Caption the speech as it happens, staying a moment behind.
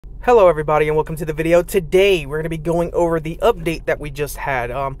Hello everybody and welcome to the video. Today we're going to be going over the update that we just had,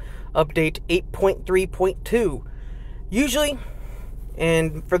 update 8.3.2. Usually,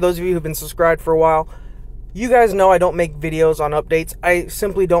 and for those of you who've been subscribed for a while, you guys know I don't make videos on updates. I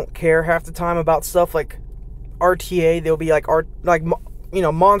simply don't care half the time about stuff like RTA. There'll be like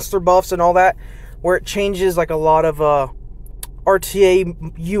monster buffs and all that, where it changes like a lot of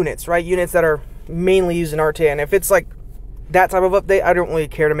RTA units, right? Units that are mainly used in RTA, and if it's like that type of update, I don't really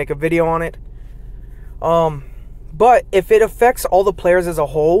care to make a video on it. But if it affects all the players as a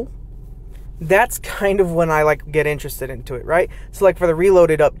whole, that's kind of when I get interested into it, right? So like for the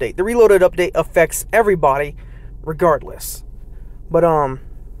reloaded update affects everybody regardless. But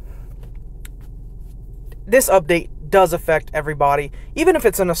this update does affect everybody, even if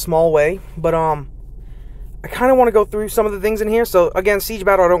it's in a small way. But I kind of want to go through some of the things in here. So again, Siege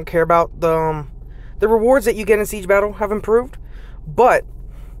Battle, I don't care about. The rewards that you get in Siege Battle have improved, but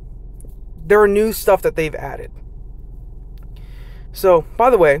there are new stuff that they've added. So, by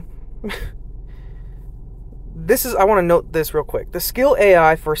the way, I want to note this real quick. The skill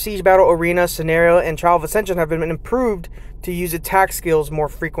AI for Siege Battle, Arena, Scenario, and Trial of Ascension have been improved to use attack skills more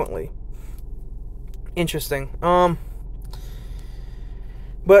frequently. Interesting.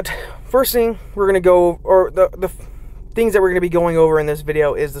 But first thing we're going to go, or the things that we're going to be going over in this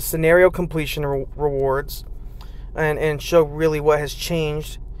video is the scenario completion rewards and show really what has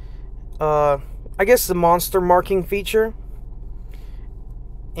changed. I guess the monster marking feature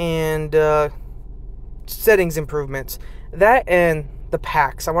and settings improvements. That and the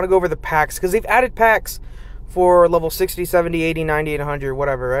packs. I want to go over the packs because they've added packs for level 60, 70, 80, 90, and 100,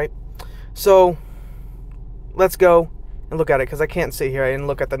 whatever, right? So let's go and look at it because I can't sit here. I didn't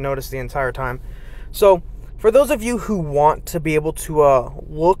look at the notice the entire time. So for those of you who want to be able to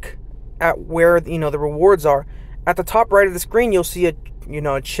look at where the rewards are, at the top right of the screen you'll see a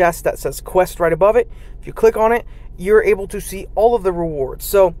chest that says quest right above it. If you click on it, you're able to see all of the rewards.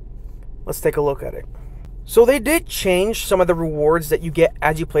 So let's take a look at it. So they did change some of the rewards that you get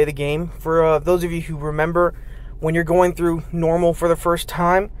as you play the game. For those of you who remember when you're going through normal for the first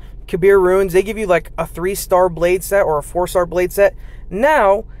time, Kabir Ruins, they give you like a 3-star blade set or a 4-star blade set.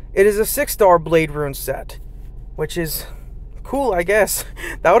 Now it is a 6-star blade rune set, which is cool, I guess.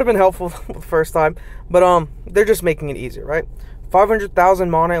 That would have been helpful the first time, but they're just making it easier, right?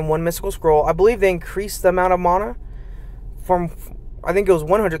 500,000 mana and 1 mystical scroll. I believe they increased the amount of mana from, I think it was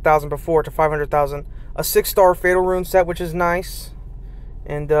 100,000 before, to 500,000. A 6-star fatal rune set, which is nice,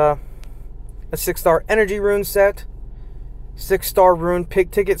 and a 6-star energy rune set, 6-star rune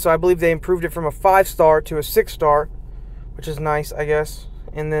pick ticket. So I believe they improved it from a 5-star to a 6-star, which is nice, I guess.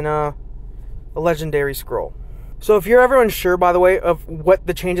 And then a legendary scroll. So if you're ever unsure, by the way, of what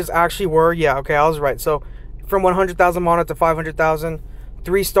the changes actually were, yeah, okay, I was right. So from 100,000 mana to 500,000,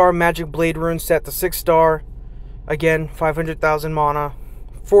 3-star magic blade rune set to 6-star, again 500,000 mana,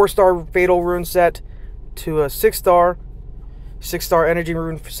 4-star fatal rune set to a 6-star, 6-star energy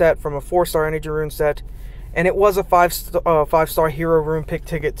rune set from a 4-star energy rune set, and it was a 5-star hero rune pick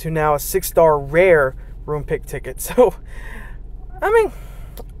ticket to now a 6-star rare rune pick ticket. So I mean,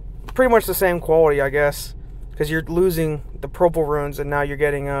 pretty much the same quality, I guess, because you're losing the purple runes and now you're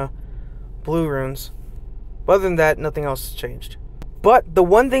getting blue runes. But other than that, nothing else has changed. But the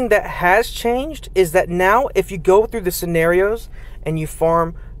one thing that has changed is that now if you go through the scenarios and you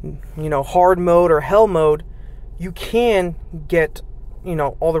farm, hard mode or hell mode, you can get,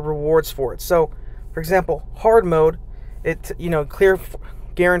 all the rewards for it. So, for example, hard mode, it, clear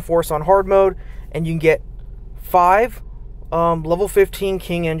Garen Force on hard mode, and you can get 5 level 15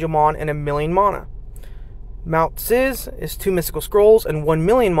 King Angelmon and 1,000,000 mana. Mount Sizz is 2 mystical scrolls and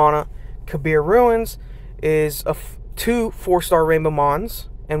 1,000,000 mana. Kabir Ruins is 2 4-star Rainbow Mons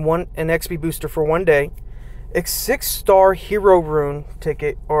and an XP booster for 1 day. A 6-star hero rune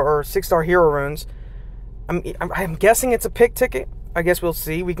ticket, or 6-star hero runes. I'm guessing it's a pick ticket. I guess we'll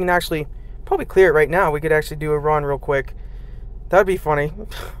see. We can actually probably clear it right now. We could actually do a run real quick. That'd be funny.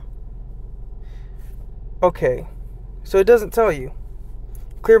 Okay. So it doesn't tell you.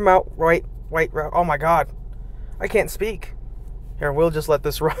 Clear mount, white route. Oh my god. I can't speak. Here, we'll just let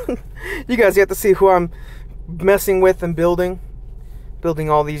this run. You guys get to see who I'm messing with and building. Building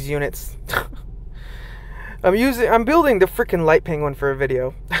all these units. I'm building the freaking light penguin for a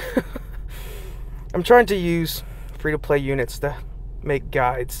video. I'm trying to use free-to-play units to make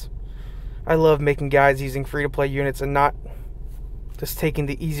guides. I love making guides using free-to-play units and not just taking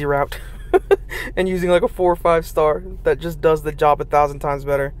the easy route. And using like a 4 or 5-star that just does the job 1,000 times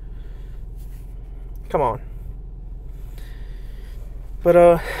better. Come on.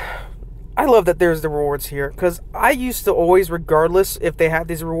 But I love that there's the rewards here, because I used to always, regardless if they had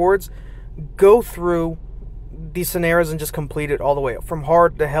these rewards, go through these scenarios and just complete it all the way up from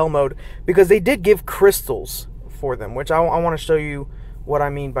hard to hell mode, because they did give crystals for them, which I want to show you what I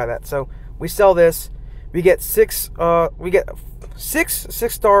mean by that. So we sell this, we get six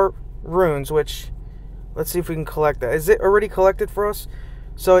 6-star runes, which let's see if we can collect that. Is it already collected for us?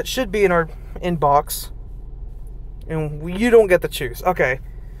 So it should be in our inbox, and you don't get to choose. Okay,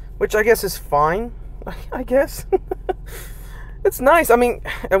 which I guess is fine. I guess it's nice. I mean,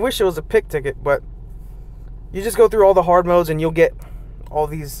 I wish it was a pick ticket, but you just go through all the hard modes and you'll get all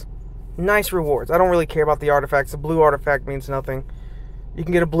these nice rewards. I don't really care about the artifacts. The blue artifact means nothing. You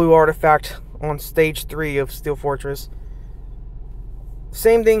can get a blue artifact on stage 3 of Steel Fortress.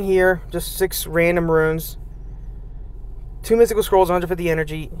 Same thing here, just 6 random runes, 2 mystical scrolls, 150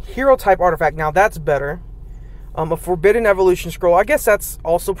 energy, hero type artifact. Now that's better. A forbidden evolution scroll. I guess that's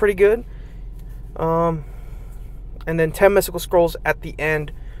also pretty good. And then 10 mystical scrolls at the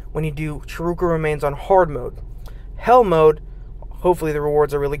end when you do Chiruka Remains on hard mode. Hell mode, hopefully the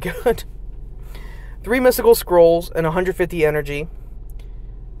rewards are really good. 3 mystical scrolls and 150 energy.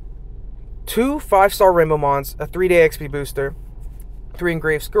 2 5-star Rainbow Mons, a 3-day XP booster. 3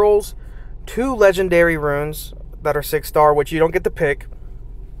 engraved scrolls. 2 legendary runes that are 6-star, which you don't get to pick.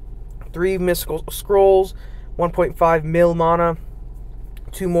 3 mystical scrolls. 1.5 mil mana.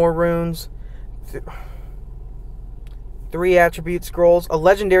 2 more runes. 3 attribute scrolls. A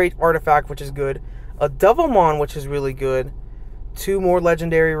legendary artifact, which is good. A Devilmon, which is really good. 2 more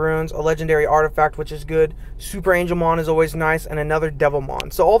legendary runes. A legendary artifact, which is good. Super Angelmon is always nice. And another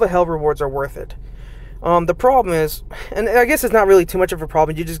Devilmon. So all the hell rewards are worth it. The problem is, and I guess it's not really too much of a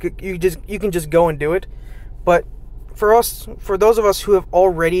problem. You can just go and do it. But for those of us who have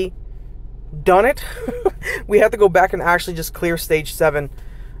already done it, we have to go back and actually just clear stage 7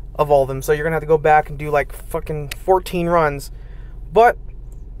 of all of them. So you're gonna have to go back and do like fucking 14 runs. But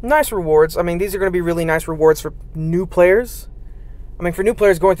nice rewards. I mean, these are gonna be really nice rewards for new players. I mean, for new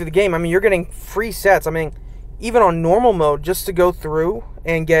players going through the game, I mean, you're getting free sets. I mean, even on normal mode, just to go through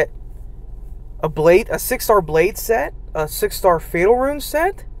and get a 6-star blade set, a 6-star fatal rune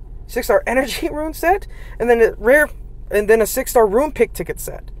set, 6-star energy rune set, and then a 6-star rune pick ticket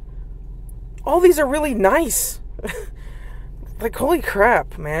set. All these are really nice. Like, holy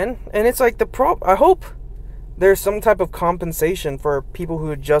crap, man. And it's like I hope there's some type of compensation for people who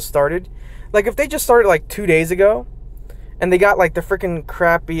had just started. Like, if they just started like 2 days ago and they got like the freaking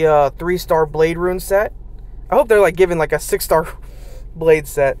crappy 3-star blade rune set, I hope they're like giving like a 6-star blade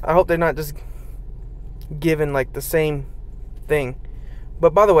set. I hope they're not just given like the same thing.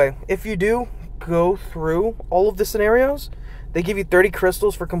 But by the way, if you do go through all of the scenarios, they give you 30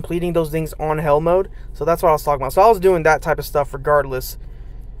 crystals for completing those things on hell mode. So that's what I was talking about. So I was doing that type of stuff regardless.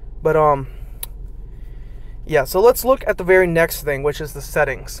 But yeah, so let's look at the very next thing, which is the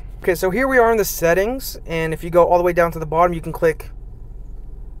settings. Okay, so here we are in the settings, and if you go all the way down to the bottom, you can click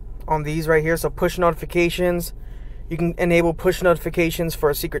on these right here. So push notifications. You can enable push notifications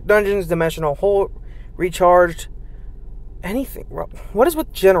for secret dungeons, dimensional hole, recharged, anything. What is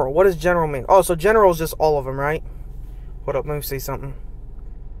with general? What does general mean? Oh, so general is just all of them, right? Hold up, let me see something.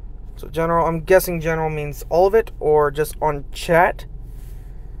 So general, I'm guessing general means all of it, or just on chat.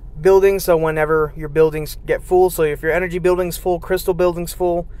 Building, so whenever your buildings get full, so if your energy building's full, crystal building's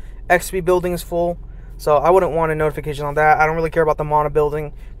full, XP building's full. So I wouldn't want a notification on that. I don't really care about the mana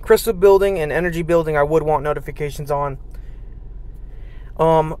building. Crystal building and energy building, I would want notifications on.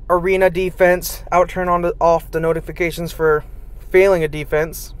 Arena defense, I would turn off the notifications for failing a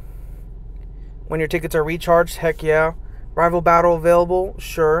defense. When your tickets are recharged, heck yeah. Rival battle available,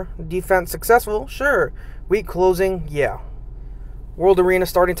 sure. Defense successful, sure. Week closing, yeah. World Arena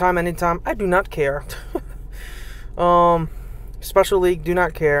starting time, ending time, I do not care. Special League, do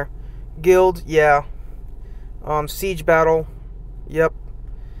not care. Guild, yeah. Siege battle, yep.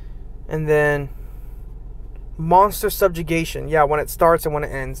 And then monster subjugation, yeah, when it starts and when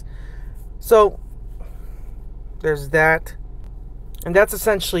it ends. So there's that. And that's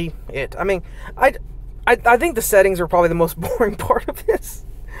essentially it. I mean, I think the settings are probably the most boring part of this.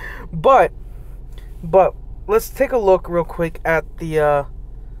 But let's take a look real quick at the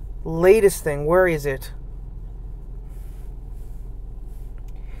latest thing. Where is it?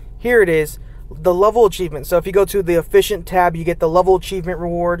 Here it is. The level achievement. So if you go to the efficient tab, you get the level achievement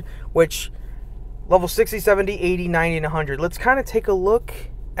reward, which level 60, 70, 80, 90, and 100. Let's kind of take a look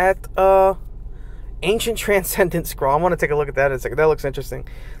at Ancient Transcendent Scroll. I want to take a look at that in a second. That looks interesting.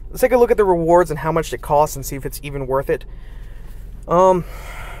 Let's take a look at the rewards and how much it costs and see if it's even worth it.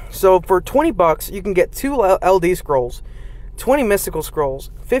 So for $20, you can get 2 LD scrolls, 20 mystical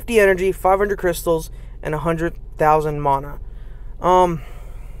scrolls, 50 energy, 500 crystals, and 100,000 mana.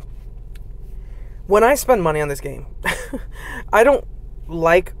 When I spend money on this game, I don't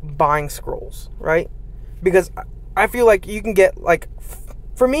like buying scrolls, right? Because I feel like you can get, like,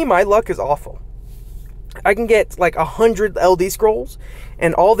 for me, my luck is awful. I can get like 100 LD scrolls,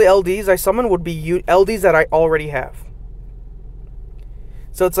 and all the LDs I summon would be LDs that I already have.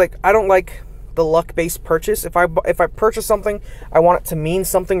 So it's like, I don't like the luck-based purchase. If I purchase something, I want it to mean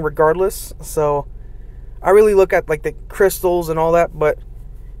something regardless. So I really look at like the crystals and all that, but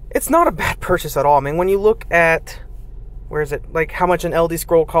it's not a bad purchase at all. I mean, when you look at, where is it, like how much an LD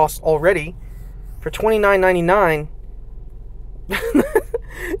scroll costs already for $29.99,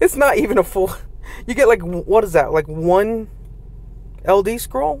 it's not even a full. You get like, what is that, like one LD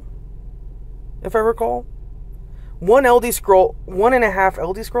scroll, if I recall. One LD scroll, 1.5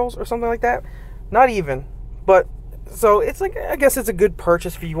 LD scrolls or something like that. Not even. But, so it's like, I guess it's a good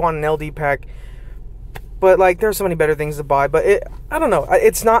purchase if you want an LD pack. But like, there's so many better things to buy. But I don't know,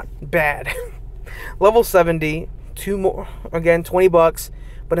 it's not bad. Level 70, 2 more, again, 20 bucks.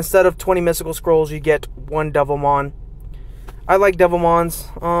 But instead of 20 mystical scrolls, you get 1 Devilmon. I like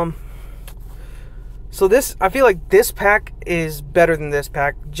Devilmons. So this, I feel like this pack is better than this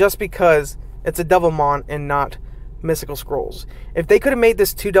pack just because it's a Devilmon and not mystical scrolls. If they could have made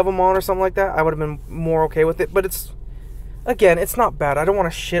this 2 Devilmon or something like that, I would have been more okay with it. But it's, again, it's not bad. I don't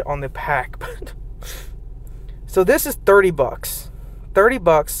want to shit on the pack. But so this is 30 bucks. 30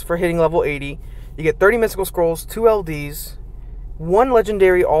 bucks for hitting level 80. You get 30 mystical scrolls, 2 LDs, 1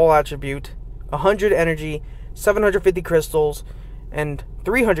 legendary all attribute, 100 energy, 750 crystals, and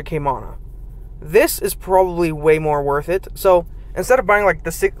 300k mana. This is probably way more worth it. So instead of buying like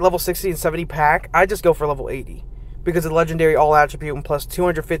the level 60 and 70 pack, I just go for level 80 because of the legendary all attribute and plus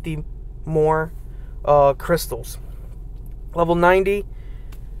 250 more crystals. Level 90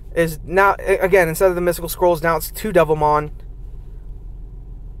 is now, again, instead of the mystical scrolls, now it's 2 Devilmon.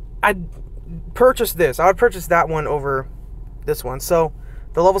 I'd purchase this. I would purchase that one over this one. So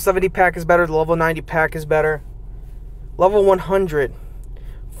the level 70 pack is better. The level 90 pack is better. Level 100.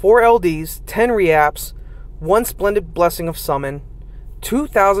 4 LDs, 10 reaps, 1 splendid blessing of summon,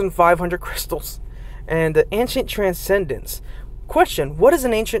 2,500 crystals, and the ancient transcendence. Question: what is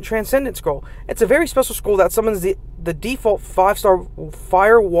an ancient transcendence scroll? It's a very special scroll that summons the default 5-star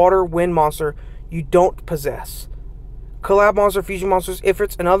fire, water, wind monster you don't possess. Collab monster, fusion monsters,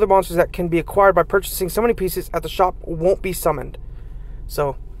 ifrits, and other monsters that can be acquired by purchasing so many pieces at the shop won't be summoned.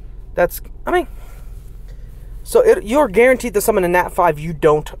 So that's, I mean, so you're guaranteed to summon a Nat 5 you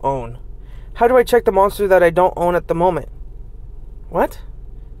don't own. How do I check the monster that I don't own at the moment? What?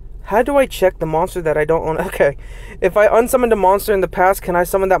 How do I check the monster that I don't own? Okay. If I unsummoned a monster in the past, can I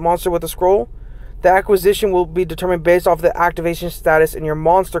summon that monster with a scroll? The acquisition will be determined based off the activation status in your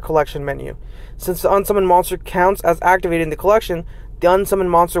monster collection menu. Since the unsummoned monster counts as activated in the collection, the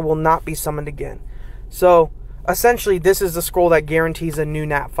unsummoned monster will not be summoned again. So, essentially, this is the scroll that guarantees a new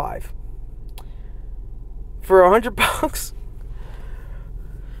Nat 5. For 100 bucks,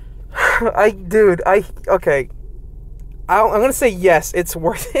 okay. I'm gonna say yes, it's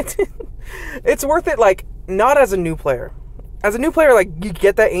worth it. It's worth it, like, not as a new player. As a new player, like, you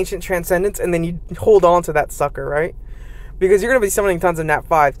get that ancient transcendence and then you hold on to that sucker, right? Because you're gonna be summoning tons of Nat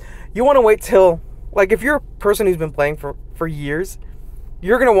 5s. You want to wait till, like, if you're a person who's been playing for years,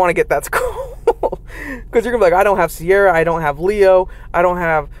 you're gonna want to get that scroll. Because you're gonna be like, I don't have Sierra, I don't have Leo, I don't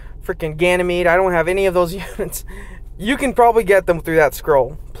have freaking Ganymede, I don't have any of those units. You can probably get them through that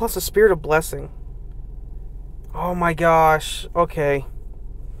scroll. Plus a Spirit of Blessing. Oh my gosh. Okay.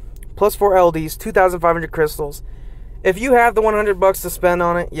 Plus 4 LDs, 2,500 crystals. If you have the 100 bucks to spend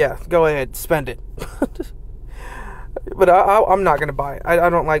on it, yeah, go ahead, spend it. But I'm not gonna buy it.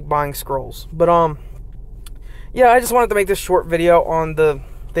 I don't like buying scrolls. But yeah, I just wanted to make this short video on the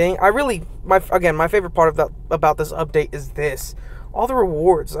thing. I really, my favorite part of about this update is this. All the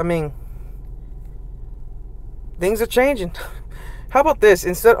rewards. I mean, things are changing. How about this?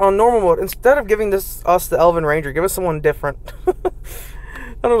 Instead, on normal mode, instead of giving us the Elven Ranger, give us someone different.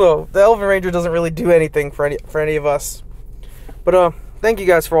 I don't know. The Elven Ranger doesn't really do anything for any of us. But thank you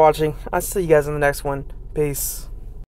guys for watching. I'll see you guys in the next one. Peace.